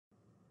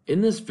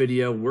In this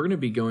video, we're going to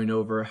be going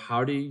over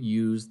how to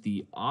use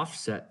the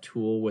offset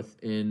tool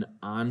within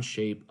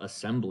Onshape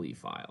assembly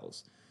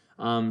files.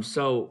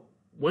 So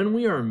when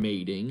we are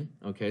mating,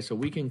 okay, so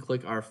we can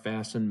click our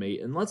fasten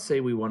mate, and let's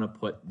say we want to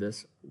put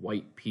this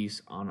white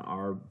piece on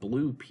our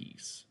blue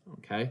piece,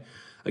 okay?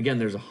 Again,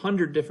 there's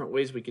 100 different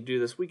ways we could do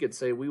this. We could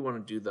say we want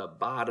to do the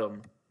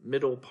bottom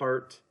middle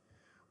part.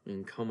 We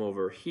can come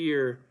over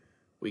here.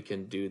 We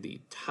can do the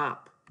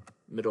top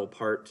middle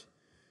part.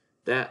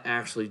 That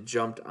actually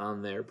jumped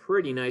on there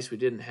pretty nice. We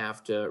didn't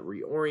have to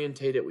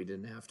reorientate it. We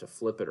didn't have to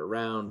flip it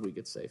around. We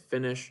could say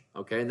finish,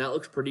 okay, and that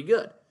looks pretty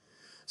good.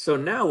 So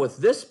now with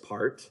this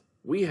part,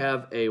 we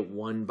have a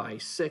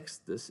 1x6.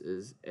 This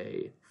is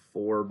a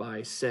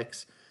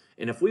 4x6.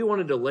 And if we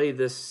wanted to lay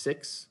this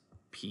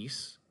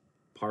 6-piece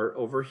part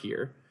over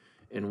here,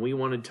 and we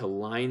wanted to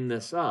line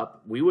this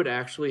up, we would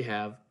actually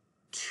have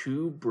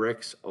 2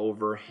 bricks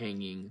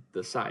overhanging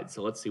the side.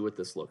 So let's see what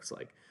this looks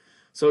like.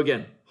 So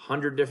again,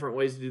 100 different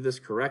ways to do this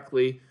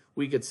correctly.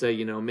 We could say,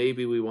 you know,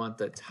 maybe we want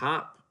the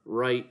top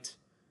right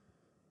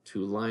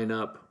to line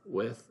up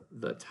with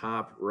the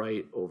top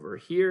right over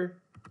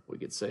here. We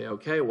could say,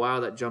 okay,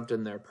 wow, that jumped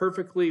in there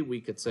perfectly.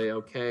 We could say,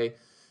 okay.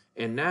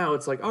 And now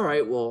it's like, all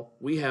right, well,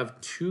 we have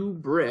 2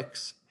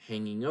 bricks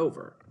hanging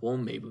over. Well,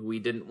 maybe we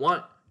didn't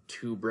want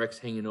 2 bricks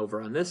hanging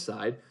over on this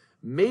side.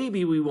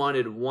 Maybe we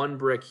wanted 1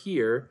 brick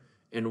here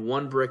and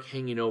 1 brick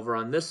hanging over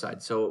on this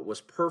side. So it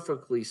was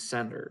perfectly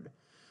centered.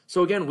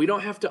 So again, we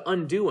don't have to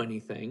undo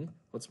anything.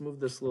 Let's move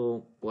this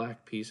little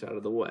black piece out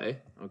of the way,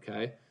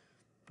 okay?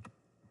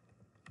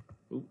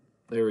 Ooh,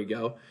 there we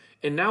go.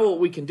 And now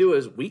what we can do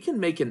is we can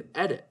make an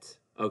edit,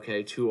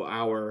 okay, to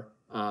our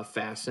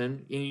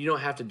fasten, and you don't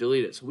have to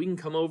delete it. So we can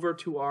come over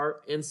to our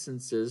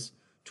instances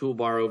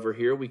toolbar over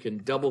here. We can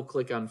double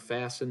click on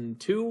fasten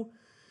to,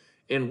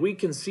 and we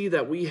can see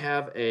that we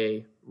have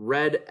a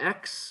red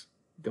X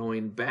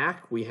going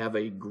back, we have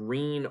a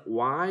green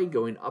Y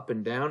going up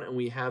and down, and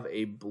we have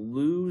a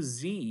blue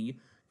Z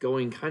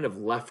going kind of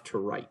left to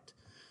right.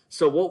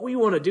 So what we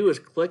want to do is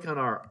click on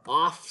our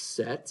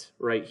offset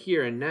right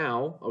here, and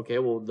now, okay,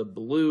 well, the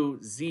blue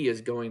Z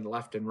is going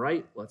left and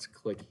right. Let's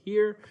click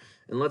here,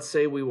 and let's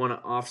say we want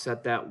to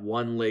offset that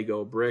 1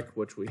 Lego brick,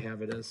 which we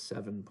have it as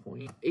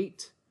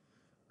 7.8.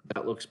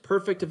 That looks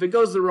perfect. If it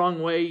goes the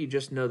wrong way, you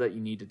just know that you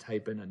need to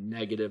type in a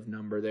negative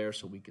number there,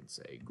 so we can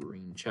say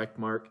green check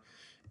mark.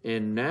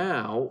 And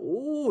now,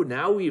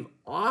 now we've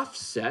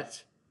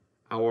offset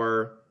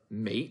our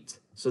mate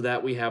so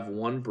that we have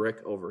 1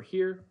 brick over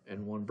here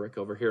and 1 brick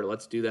over here.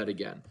 Let's do that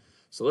again.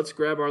 So let's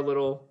grab our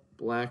little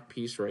black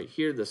piece right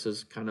here. This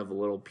is kind of a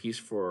little piece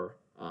for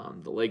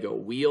the Lego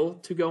wheel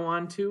to go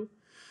onto.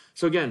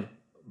 So again,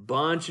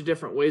 bunch of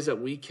different ways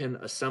that we can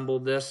assemble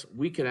this.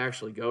 We could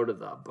actually go to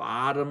the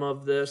bottom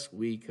of this.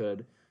 We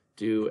could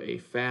do a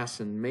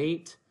fasten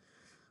mate.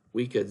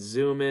 We could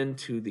zoom in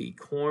to the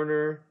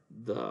corner,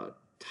 the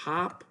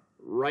top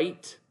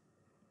right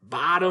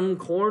bottom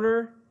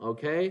corner,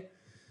 okay?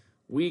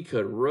 We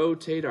could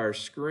rotate our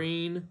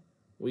screen.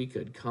 We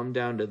could come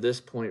down to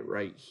this point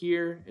right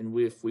here, and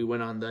if we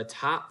went on the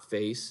top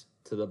face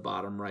to the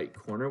bottom right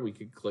corner, we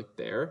could click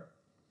there.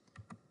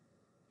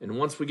 And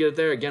once we get it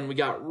there, again, we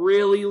got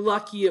really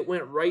lucky. It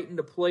went right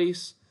into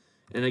place.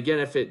 And again,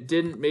 if it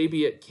didn't,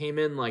 maybe it came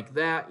in like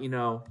that, you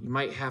know, you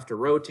might have to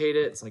rotate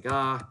it. It's like,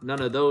 none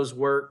of those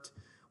worked.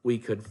 We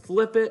could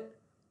flip it.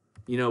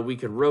 You know, we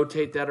could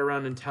rotate that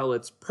around until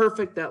it's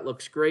perfect. That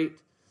looks great.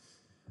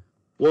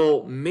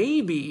 Well,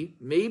 maybe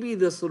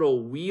this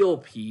little wheel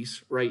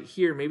piece right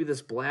here, maybe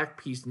this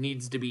black piece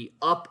needs to be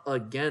up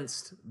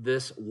against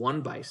this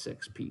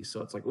 1x6 piece.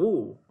 So it's like,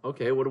 ooh,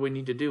 okay, what do we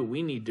need to do?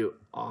 We need to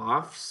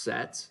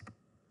offset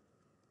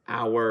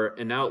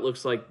and now it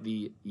looks like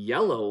the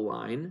yellow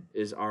line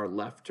is our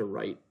left to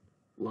right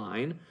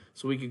line.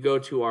 So we could go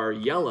to our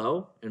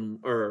yellow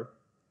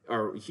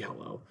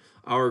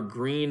our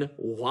green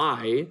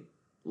Y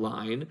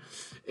line,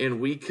 and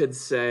we could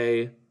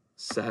say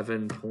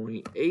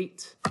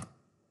 7.8.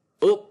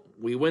 Oh,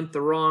 we went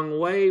the wrong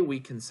way. We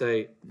can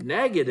say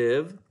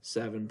negative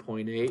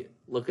 7.8.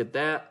 Look at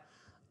that.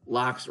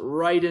 Locks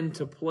right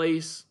into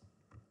place.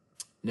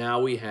 Now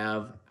we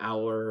have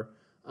our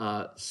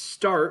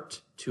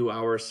start to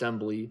our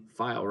assembly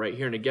file right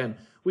here. And again,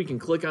 we can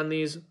click on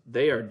these.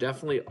 They are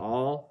definitely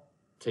all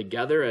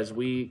together as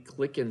we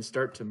click and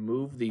start to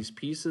move these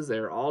pieces.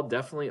 They're all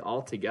definitely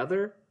all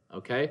together,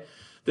 okay?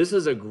 This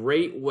is a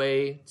great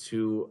way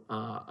to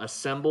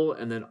assemble,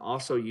 and then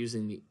also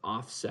using the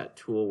offset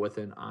tool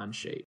within Onshape.